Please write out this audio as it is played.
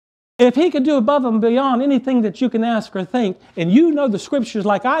If he could do above and beyond anything that you can ask or think, and you know the scriptures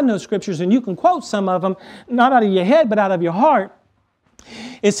like I know scriptures, and you can quote some of them, not out of your head, but out of your heart,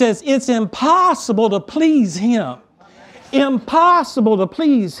 it says it's impossible to please him. Impossible to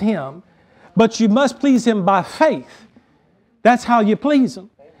please him. But you must please him by faith. That's how you please him,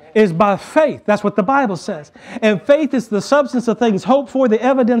 is by faith. That's what the Bible says. And faith is the substance of things hoped for, the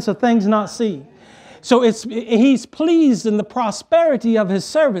evidence of things not seen. So he's pleased in the prosperity of his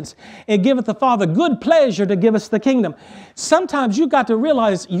servants, and giveth the Father good pleasure to give us the kingdom. Sometimes you got to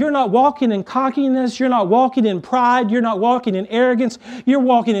realize you're not walking in cockiness. You're not walking in pride. You're not walking in arrogance. You're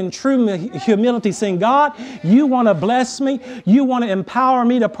walking in true humility, saying, God, you want to bless me. You want to empower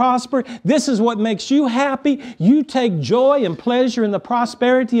me to prosper. This is what makes you happy. You take joy and pleasure in the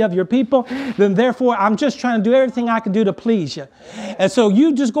prosperity of your people. Then therefore, I'm just trying to do everything I can do to please you. And so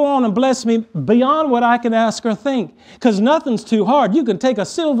you just go on and bless me beyond what I can ask or think, because nothing's too hard. You can take a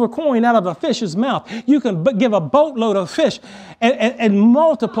silver coin out of a fish's mouth. You can give a boatload of fish and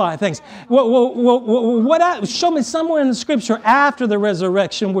multiply things. Show me somewhere in the scripture after the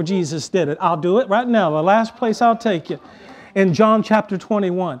resurrection where Jesus did it. I'll do it right now. The last place I'll take you, in John chapter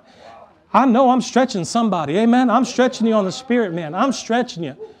 21. I know I'm stretching somebody. Amen. I'm stretching you on the spirit, man. I'm stretching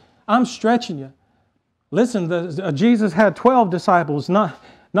you. I'm stretching you. Listen, Jesus had 12 disciples, not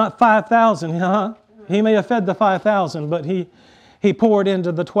 5,000. Huh? He may have fed the 5,000, but he poured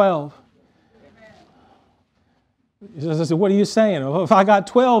into the 12. What are you saying? Well, if I got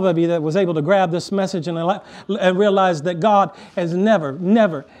 12 of you that was able to grab this message and realize that God has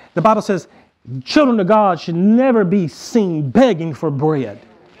never, the Bible says, children of God should never be seen begging for bread.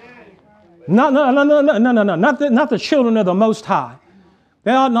 No, not the children of the Most High.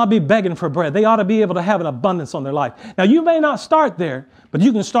 They ought not be begging for bread. They ought to be able to have an abundance on their life. Now, you may not start there, but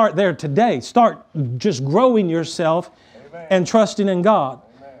you can start there today. Start just growing yourself. Amen. And trusting in God.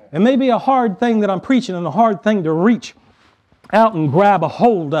 Amen. It may be a hard thing that I'm preaching and a hard thing to reach out and grab a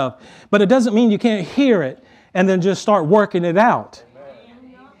hold of, but it doesn't mean you can't hear it and then just start working it out.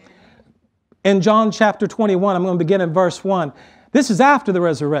 Amen. In John chapter 21, I'm going to begin in verse 1. This is after the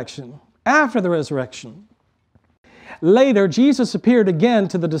resurrection. After the resurrection. Later, Jesus appeared again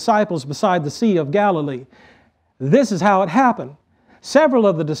to the disciples beside the Sea of Galilee. This is how it happened. Several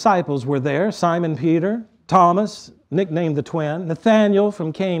of the disciples were there: Simon Peter, Thomas, nicknamed the twin, Nathanael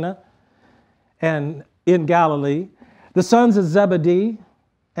from Cana and in Galilee, the sons of Zebedee,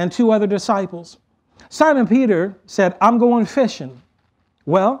 and 2 other disciples. Simon Peter said, I'm going fishing.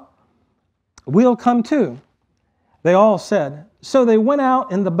 Well, we'll come too. They all said. So they went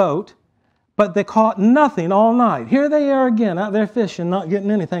out in the boat, but they caught nothing all night. Here they are again, out there fishing, not getting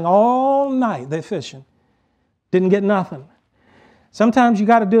anything. All night they're fishing. Didn't get nothing. Sometimes you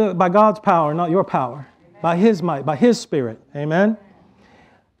got to do it by God's power, not your power. Amen. By His might, by His Spirit. Amen?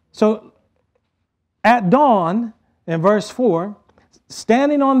 So at dawn, in verse 4,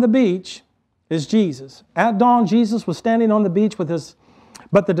 standing on the beach is Jesus. At dawn, Jesus was standing on the beach with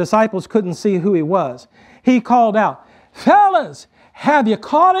but the disciples couldn't see who He was. He called out, fellas, have you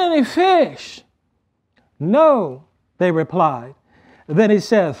caught any fish? No, they replied. Then He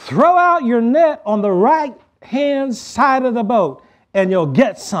said, throw out your net on the right-hand side of the boat, and you'll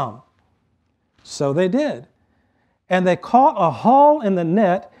get some. So they did. And they caught a haul in the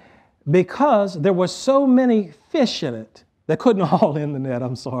net because there were so many fish in it. They couldn't haul in the net.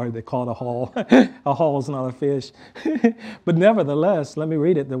 I'm sorry, they caught a haul. A haul is not a fish. But nevertheless, let me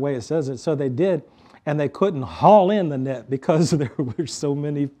read it the way it says it. So they did, and they couldn't haul in the net because there were so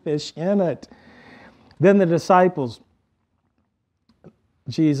many fish in it. Then the disciples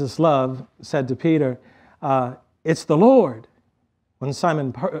Jesus loved said to Peter, it's the Lord. When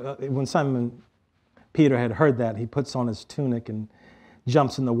Simon Peter had heard that, he puts on his tunic and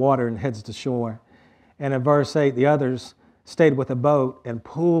jumps in the water and heads to shore. And in verse 8, the others stayed with the boat and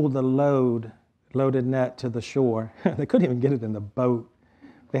pulled the loaded net to the shore. They couldn't even get it in the boat.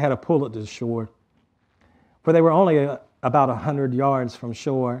 They had to pull it to the shore. For they were only about 100 yards from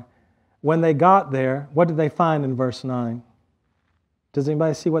shore. When they got there, what did they find in verse 9? Does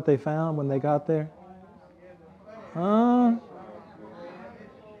anybody see what they found when they got there?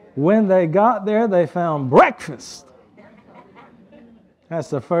 When they got there, they found breakfast. That's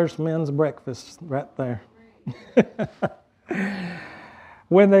the first men's breakfast right there.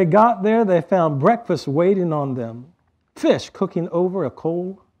 When they got there, they found breakfast waiting on them. Fish cooking over a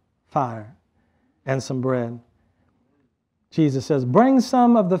coal fire and some bread. Jesus says, bring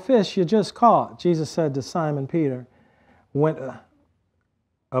some of the fish you just caught. Jesus said to Simon Peter, went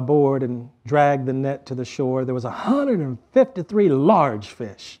aboard and dragged the net to the shore. There was 153 large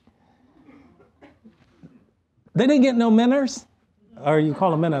fish. They didn't get no minnows. Or you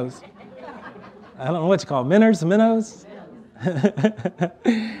call them minnows. I don't know what you call them. Minnows?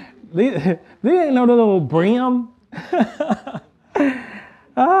 These ain't no little brim.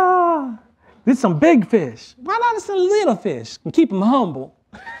 These some big fish. Why not some little fish? And keep them humble.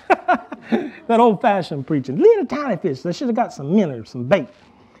 That old-fashioned preaching. Little tiny fish. They should have got some minnows, some bait.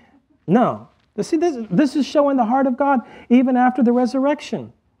 No. See, this is showing the heart of God even after the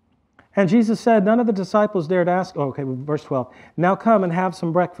resurrection. And Jesus said, none of the disciples dared ask, verse 12, now come and have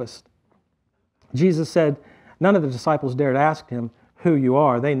some breakfast. Jesus said, none of the disciples dared ask him who you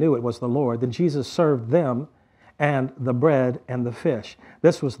are. They knew it was the Lord. Then Jesus served them and the bread and the fish.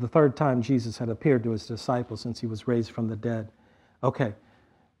 This was the third time Jesus had appeared to his disciples since he was raised from the dead. Okay,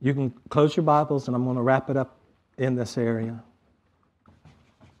 you can close your Bibles and I'm going to wrap it up in this area.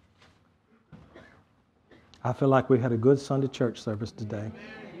 I feel like we had a good Sunday church service today.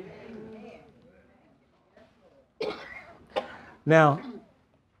 Now,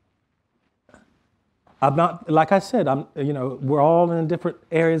 I'm not, like I said, we're all in different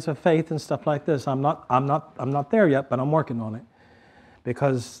areas of faith and stuff like this. I'm not there yet, but I'm working on it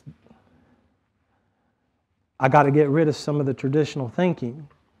because I got to get rid of some of the traditional thinking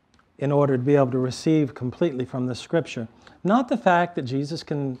in order to be able to receive completely from the Scripture. Not the fact that Jesus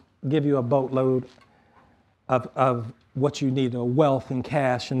can give you a boatload of what you need, wealth and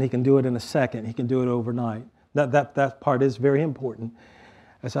cash, and he can do it in a second. He can do it overnight. That part is very important.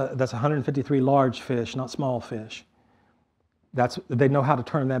 That's 153 large fish, not small fish. They know how to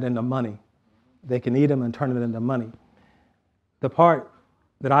turn that into money. They can eat them and turn it into money. The part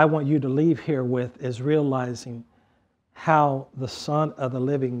that I want you to leave here with is realizing how the Son of the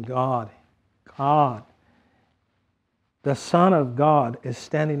living God, the Son of God is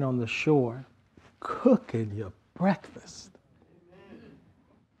standing on the shore cooking your breakfast.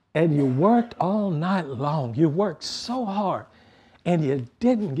 And you worked all night long. You worked so hard and you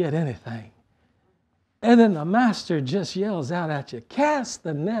didn't get anything. And then the master just yells out at you, cast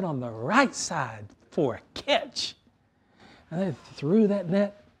the net on the right side for a catch. And they threw that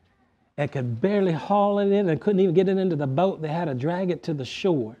net and could barely haul it in and couldn't even get it into the boat. They had to drag it to the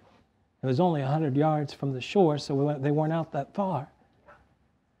shore. It was only 100 yards from the shore, so they weren't out that far.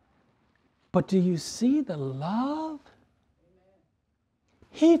 But do you see the love?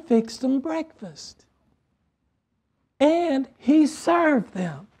 He fixed them breakfast. And he served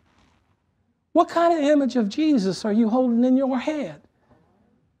them. What kind of image of Jesus are you holding in your head?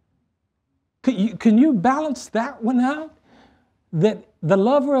 Can you balance that one out? That the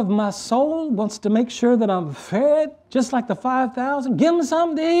lover of my soul wants to make sure that I'm fed, just like the 5,000. Give them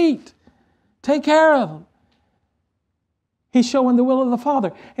something to eat. Take care of them. He's showing the will of the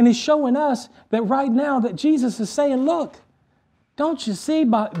Father. And he's showing us that right now that Jesus is saying, look, don't you see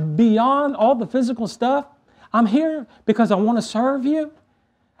beyond all the physical stuff? I'm here because I want to serve you.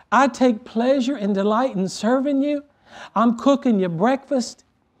 I take pleasure and delight in serving you. I'm cooking your breakfast.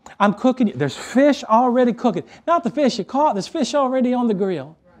 I'm cooking you. There's fish already cooking. Not the fish you caught. There's fish already on the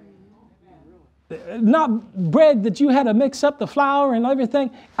grill. Not bread that you had to mix up the flour and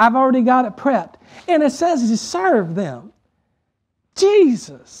everything. I've already got it prepped. And it says you serve them.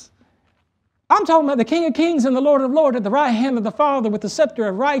 Jesus. I'm talking about the King of Kings and the Lord of Lords at the right hand of the Father with the scepter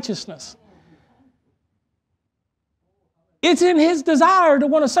of righteousness. It's in his desire to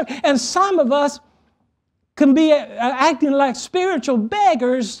want to serve. And some of us can be acting like spiritual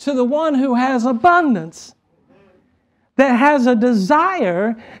beggars to the one who has abundance, that has a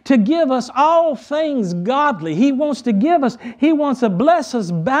desire to give us all things godly. He wants to give us, he wants to bless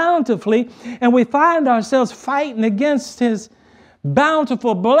us bountifully, and we find ourselves fighting against his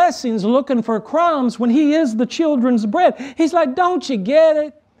bountiful blessings, looking for crumbs when he is the children's bread. He's like, don't you get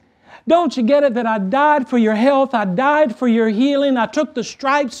it? Don't you get it that I died for your health? I died for your healing. I took the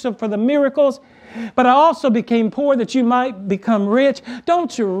stripes for the miracles, but I also became poor that you might become rich.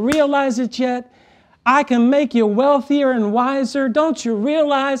 Don't you realize it yet? I can make you wealthier and wiser. Don't you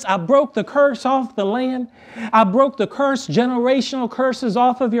realize I broke the curse off the land? I broke the curse, generational curses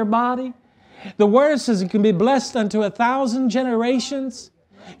off of your body. The word says it can be blessed unto 1,000 generations.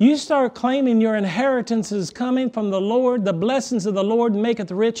 You start claiming your inheritance is coming from the Lord. The blessings of the Lord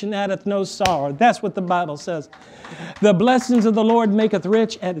maketh rich and addeth no sorrow. That's what the Bible says. The blessings of the Lord maketh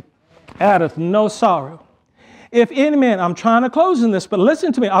rich and addeth no sorrow. If any man, I'm trying to close in this, but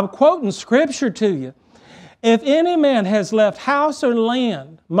listen to me. I'm quoting Scripture to you. If any man has left house or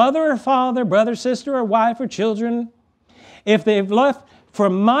land, mother or father, brother, sister, or wife, or children, if they've left for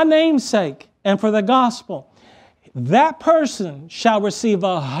my name's sake and for the gospel, that person shall receive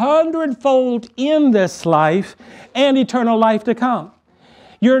 100-fold in this life and eternal life to come.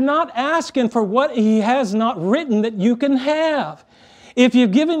 You're not asking for what he has not written that you can have. If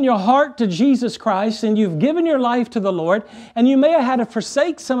you've given your heart to Jesus Christ and you've given your life to the Lord, and you may have had to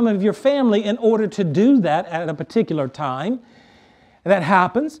forsake some of your family in order to do that at a particular time, that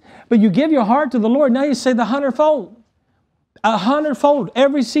happens, but you give your heart to the Lord, now you say the hundredfold. 100-fold.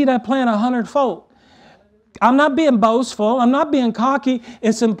 Every seed I plant, 100-fold. I'm not being boastful. I'm not being cocky.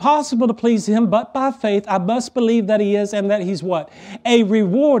 It's impossible to please Him, but by faith I must believe that He is, and that He's what? A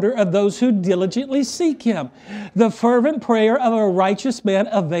rewarder of those who diligently seek Him. The fervent prayer of a righteous man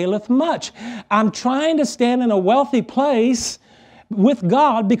availeth much. I'm trying to stand in a wealthy place with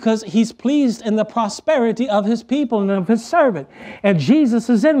God because He's pleased in the prosperity of His people and of His servant. And Jesus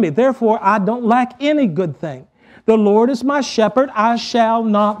is in me. Therefore, I don't lack any good thing. The Lord is my shepherd, I shall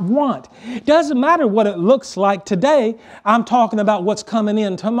not want. Doesn't matter what it looks like today. I'm talking about what's coming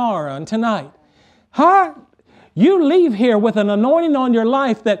in tomorrow and tonight. Huh? You leave here with an anointing on your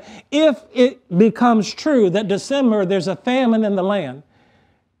life that if it becomes true that December there's a famine in the land,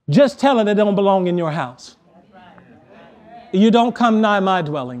 just tell it don't belong in your house. You don't come nigh my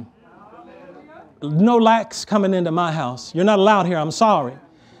dwelling. No lack's coming into my house. You're not allowed here, I'm sorry.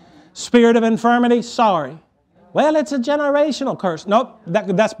 Spirit of infirmity, sorry. Well, it's a generational curse. Nope,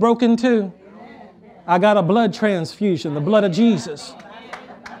 that's broken too. I got a blood transfusion, the blood of Jesus.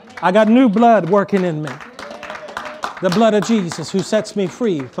 I got new blood working in me. The blood of Jesus who sets me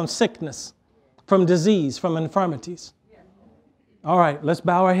free from sickness, from disease, from infirmities. All right, let's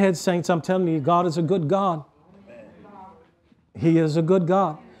bow our heads, saints. I'm telling you, God is a good God. He is a good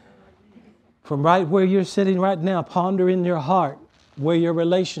God. From right where you're sitting right now, ponder in your heart where your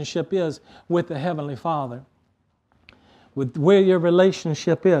relationship is with the Heavenly Father. With where your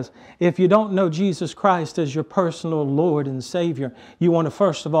relationship is. If you don't know Jesus Christ as your personal Lord and Savior, you want to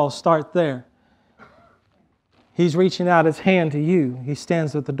first of all start there. He's reaching out His hand to you. He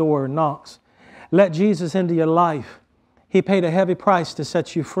stands at the door and knocks. Let Jesus into your life. He paid a heavy price to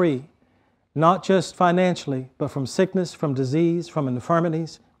set you free, not just financially, but from sickness, from disease, from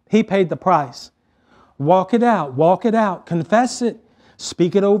infirmities. He paid the price. Walk it out, confess it,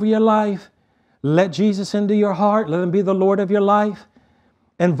 speak it over your life. Let Jesus into your heart. Let Him be the Lord of your life.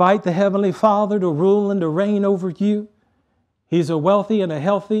 Invite the Heavenly Father to rule and to reign over you. He's a wealthy and a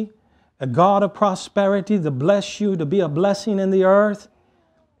healthy, a God of prosperity to bless you, to be a blessing in the earth.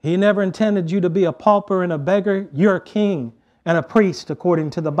 He never intended you to be a pauper and a beggar. You're a king and a priest according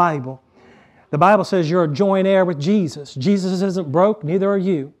to the Bible. The Bible says you're a joint heir with Jesus. Jesus isn't broke, neither are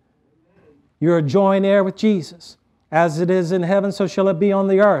you. You're a joint heir with Jesus. As it is in heaven, so shall it be on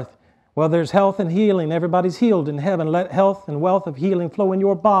the earth. Well, there's health and healing. Everybody's healed in heaven. Let health and wealth of healing flow in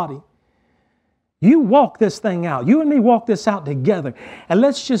your body. You walk this thing out. You and me walk this out together. And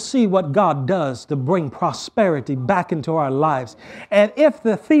let's just see what God does to bring prosperity back into our lives. And if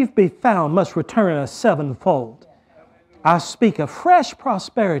the thief be found, must return a sevenfold. I speak a fresh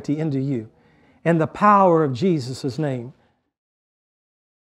prosperity into you in the power of Jesus' name.